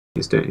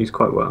He's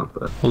quite well,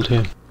 but hold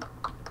here.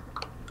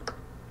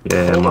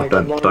 Yeah, oh my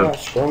god,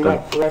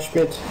 don't rush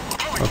mid.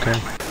 Okay.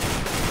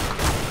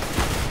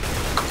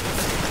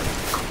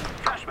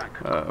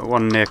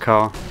 One near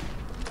car.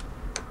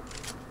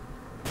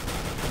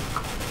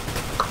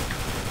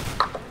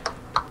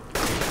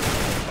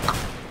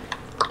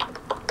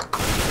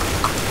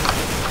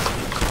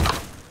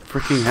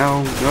 Freaking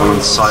hell, no. One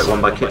on site,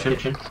 one by kitchen.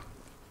 6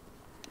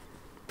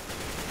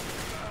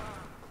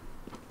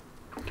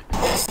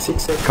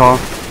 HP. Car.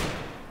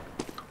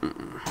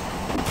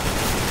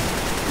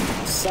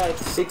 Side,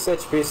 6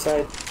 HP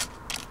side.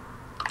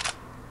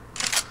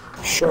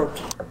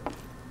 Short.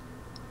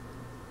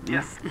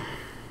 Yes.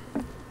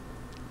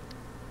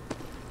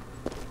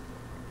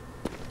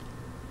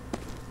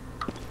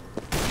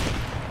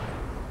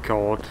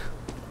 God.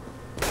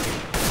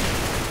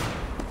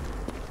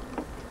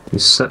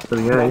 He's set for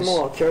the One ace.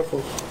 more,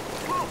 careful.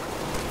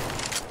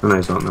 Oh, no,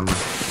 he's not, never mind.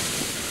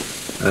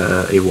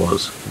 He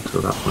was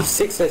until that point.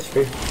 6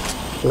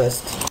 HP.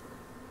 Last.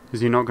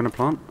 Is he not going to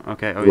plant?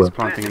 Okay, oh, he's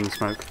planting in the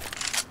smoke.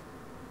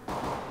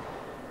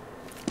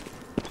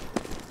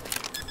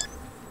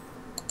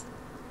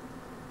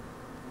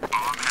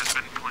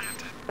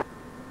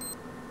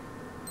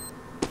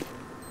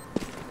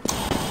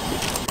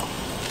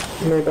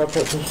 Maybe I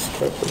put him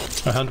careful.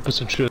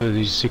 100% sure that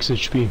he's 6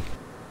 HP.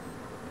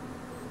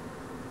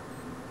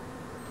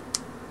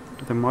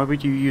 Then why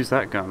would you use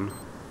that gun?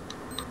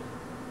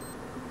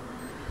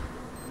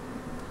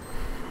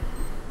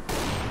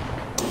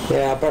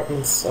 Yeah,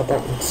 apartments. I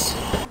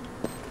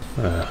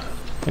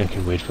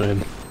can wait for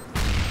him.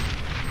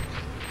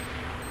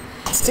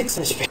 6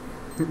 HP.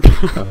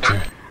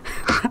 Okay.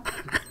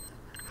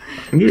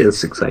 He is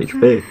 6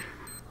 HP.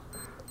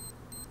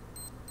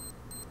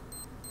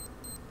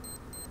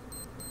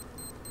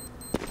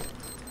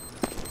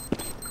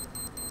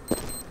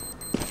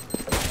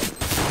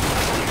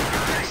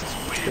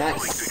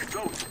 Nice.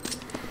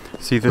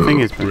 See, the thing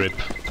is, Rip.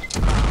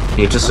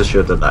 He just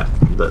assured that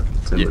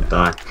Tim would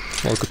die.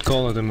 Well, I could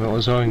call it him, what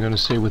was I going to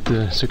say with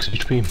the 6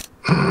 HP?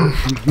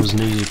 It was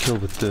an easy kill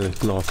with the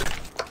Glock.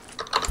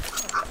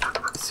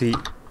 see,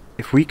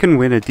 if we can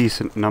win a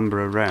decent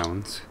number of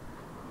rounds,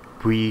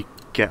 we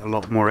get a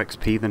lot more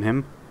XP than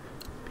him.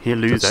 He'll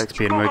lose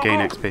XP and we'll gain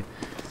XP.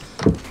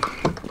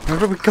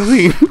 Where are we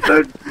going?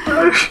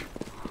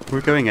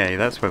 We're going A,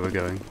 that's where we're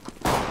going.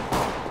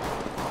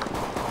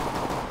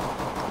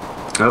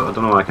 Oh, I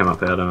don't know why I came up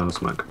here, I don't know the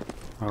smoke.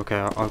 Okay,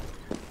 I'll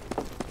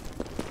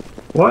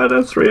Why are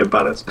there 3 in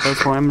palace?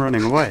 that's why I'm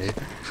running away.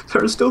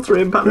 There are still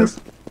 3 in palace.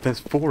 There's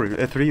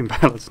 3 in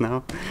pallets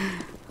now.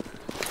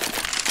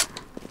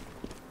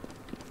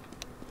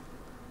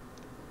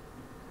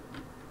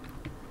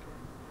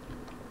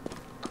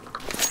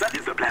 That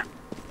is the plan.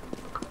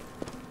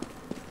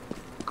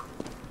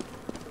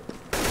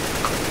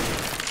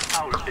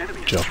 Our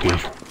enemy Jockey.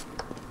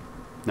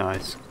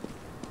 Nice.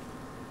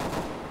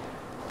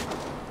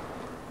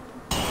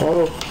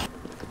 Oh,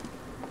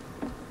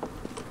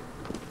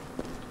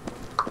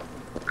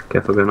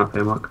 Careful going up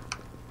here, Mark.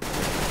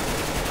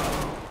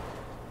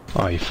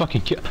 Oh, you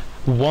fucking kill.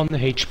 1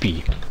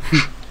 HP.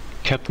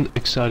 Captain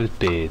Excited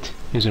dead.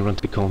 He's around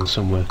the corner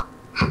somewhere.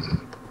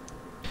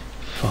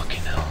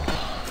 Fucking hell.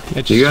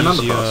 Yeah, just You got use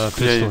another your pass?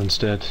 pistol Yeah.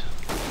 instead. Shit.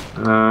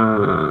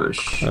 Oh,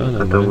 I no,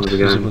 don't mind. want to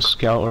There's again. a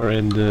scouter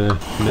in the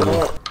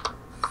middle.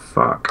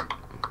 Fuck.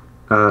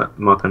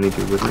 Mark, I need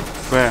you with me.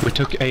 Where? We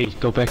took A.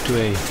 Go back to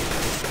A.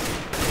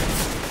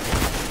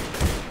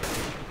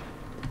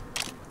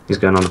 He's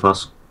going on the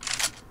bus.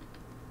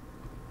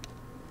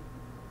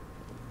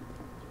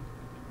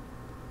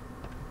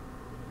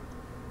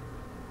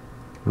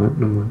 Right,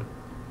 never mind.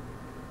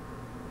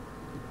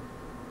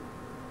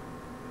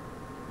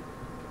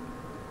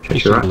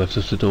 He's Sure. on the left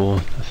of the door.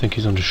 I think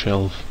he's on the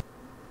shelf.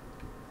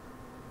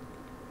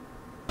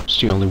 It's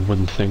the only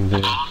wooden thing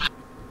there.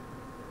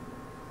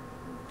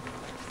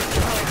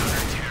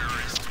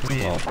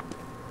 Well,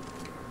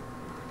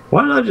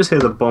 Why did I just hear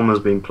the bombers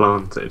being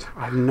planted?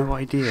 I have no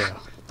idea.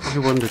 I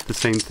wondered the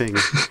same thing.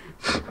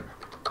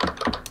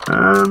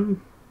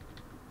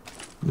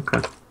 Okay.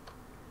 Are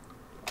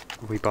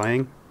we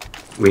buying?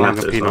 We Buying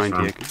have a to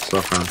P90 again.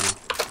 Stop round.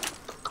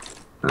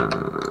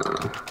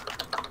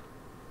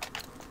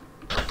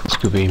 let's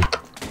go beam.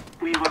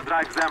 We will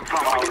drive them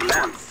from our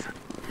lands.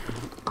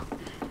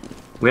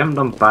 We haven't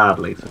done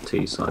badly for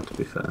T side, to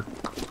be fair.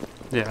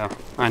 Yeah,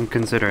 and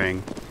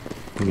considering.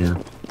 Yeah.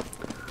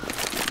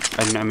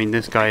 And I mean,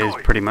 this guy is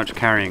pretty much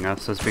carrying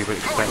us as we would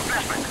expect.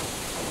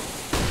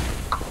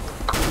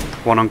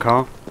 One on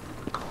car.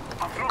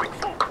 I'm throwing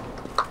smoke.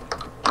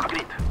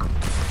 Agreed.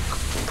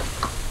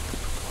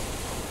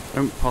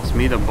 Don't pass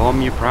me the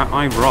bomb, you prat.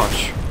 I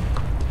rush.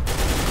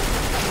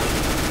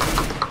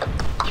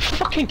 You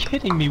fucking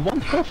kidding me? 1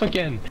 health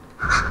again.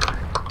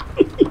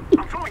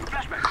 I'm throwing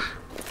flashbang.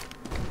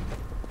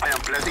 I am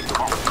planting the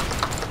bomb.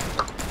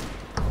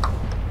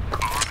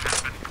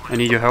 I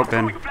need your help,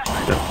 Ben.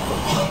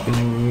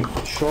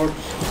 short.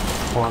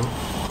 1.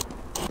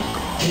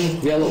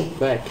 Yellow,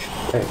 back.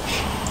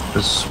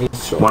 There's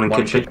Short. one in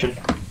kitchen.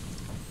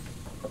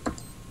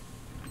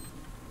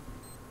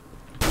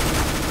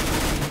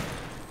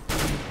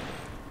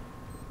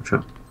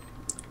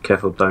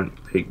 careful, don't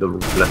peek the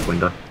left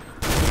window.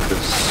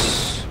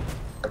 'Cause-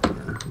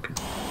 yeah, okay.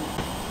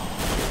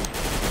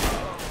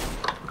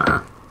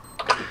 Ah.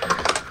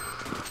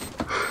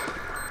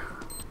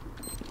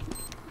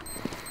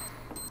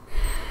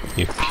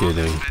 You're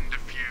kidding.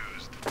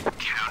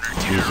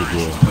 Easy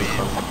game.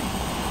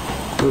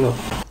 No.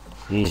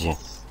 Easy.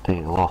 Take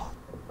it off.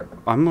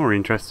 I'm more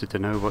interested to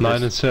know what 9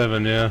 this... and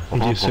 7, yeah.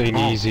 What are you saying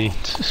easy?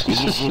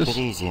 Easy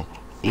breezy.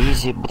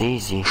 Easy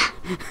breezy.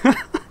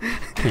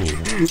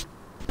 Yeah.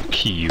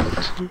 Cute.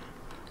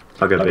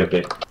 I'll get a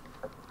bit.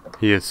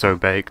 He is so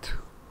baked.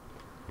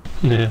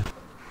 Yeah.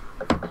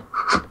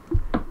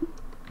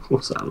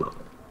 What's that look?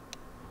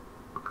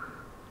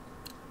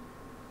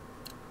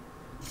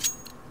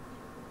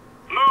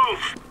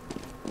 Move!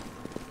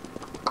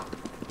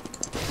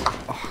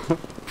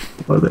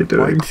 What are they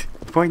doing?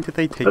 Why did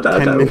they take I don't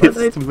 10 know minutes what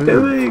they're to move?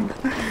 doing.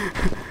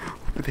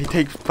 They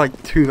take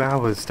like 2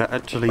 hours to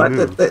actually Like,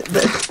 move.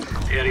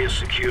 Area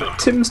secure.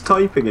 Tim's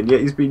typing and yet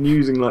he's been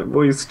using like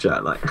voice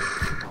chat. Like,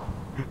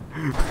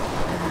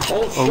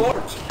 Oh,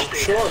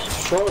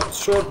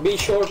 short, be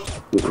short.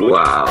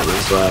 wow,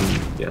 there's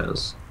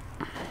yes.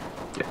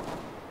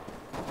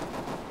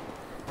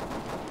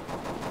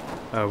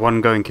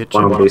 One going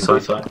kitchen. One on B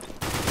side.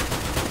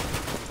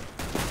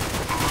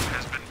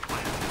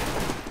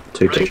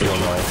 Two kitchen.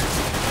 One line.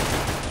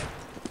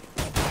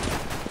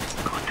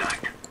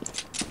 Contact.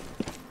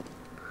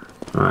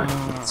 Alright.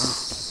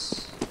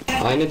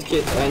 I need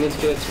kit.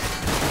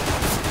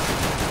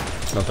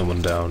 Another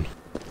one down.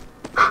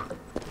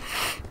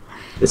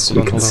 Yes, you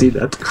Hold can on. see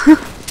that.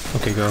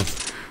 Okay, go.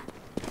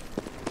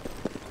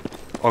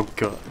 Oh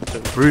god, the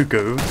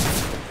Rugo.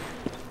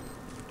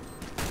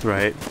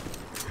 Right.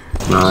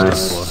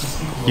 Nice.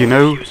 You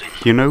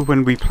know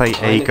when we play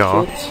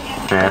Agar,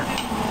 Yeah.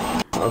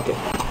 Okay.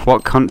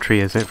 what country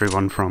is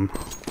everyone from?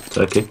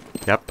 Turkey.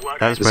 Yep,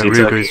 that's Is where he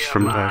Rugo's Turkish?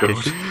 from Turkey.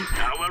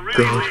 Our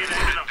rebellion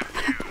ended up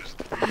confused.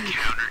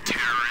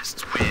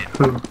 Counter-terrorists win.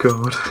 Oh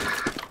god.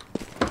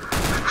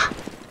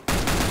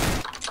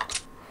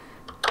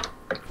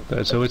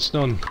 That's how it's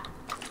done.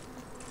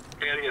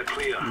 Area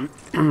clear.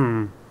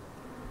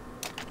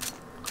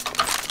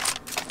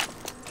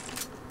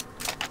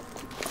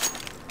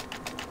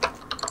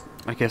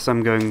 I guess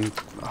I'm going...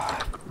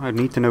 I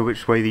need to know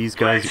which way these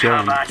guys Let's are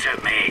have going. at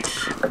it,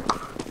 mates.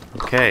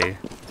 Okay.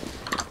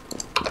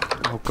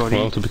 Oh god,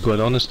 Well, to be quite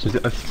honest,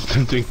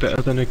 I'm doing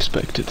better than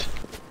expected.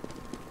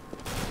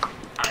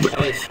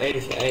 Ace.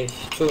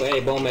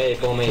 2A, bomb A.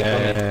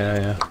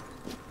 Yeah.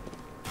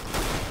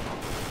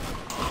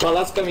 Well,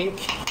 that's coming.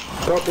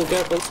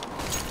 Careful.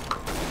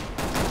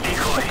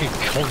 Fucking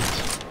cunt.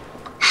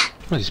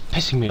 Well, he's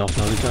pissing me off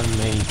now. The gun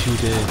main, 2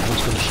 there,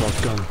 one's got a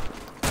shotgun.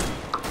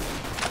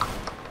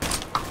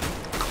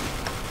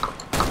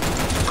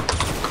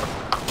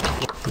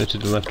 They're to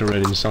the left already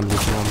in the sandwich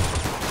one.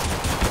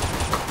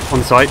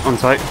 on site.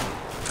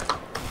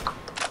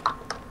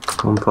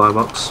 One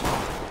firebox.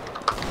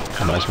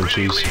 Nice one,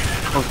 cheese.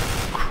 Oh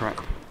crap.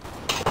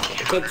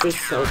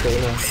 Tetris,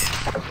 okay, nice.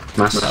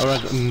 Nice.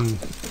 Alright,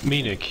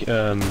 Minik,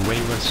 when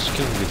you were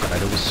killing the guy,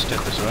 that was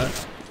steppers, right?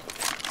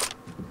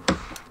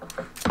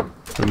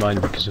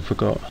 Remind me, because I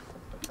forgot.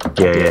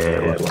 Yeah,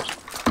 it was.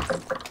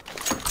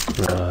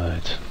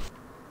 Right.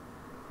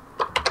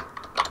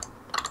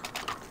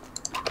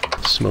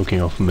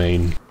 Smoking off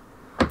main.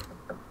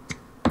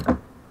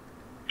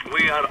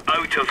 We are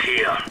out of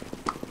here.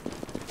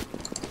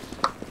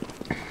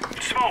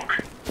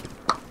 Smoke.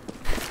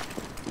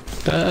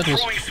 That was...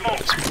 Throwing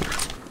smoke.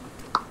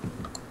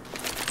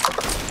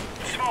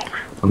 Smoke.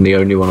 I'm the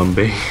only one on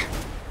B.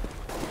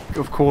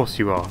 Of course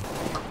you are.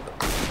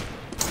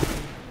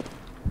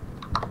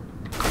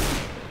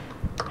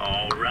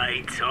 All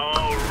right.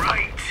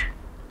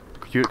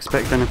 Could you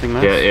expect anything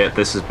less? Yeah,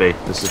 this is B.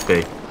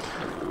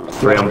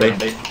 3 on B.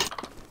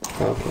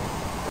 Okay.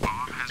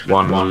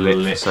 One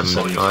lit,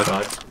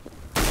 75.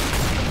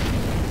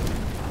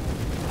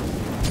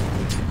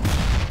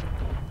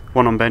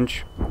 One on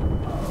bench.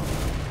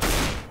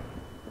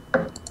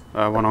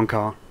 One on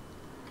car.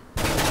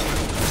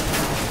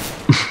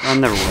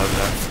 And they're all over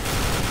there.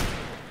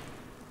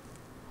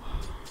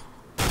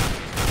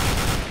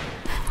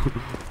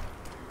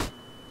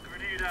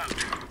 Grenade out.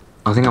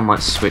 I think I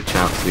might switch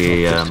out to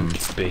the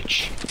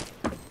bitch.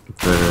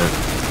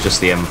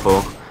 just the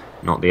M4,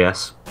 not the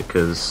S,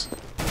 because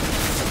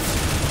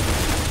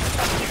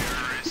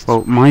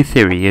Well, my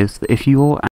theory is that if you're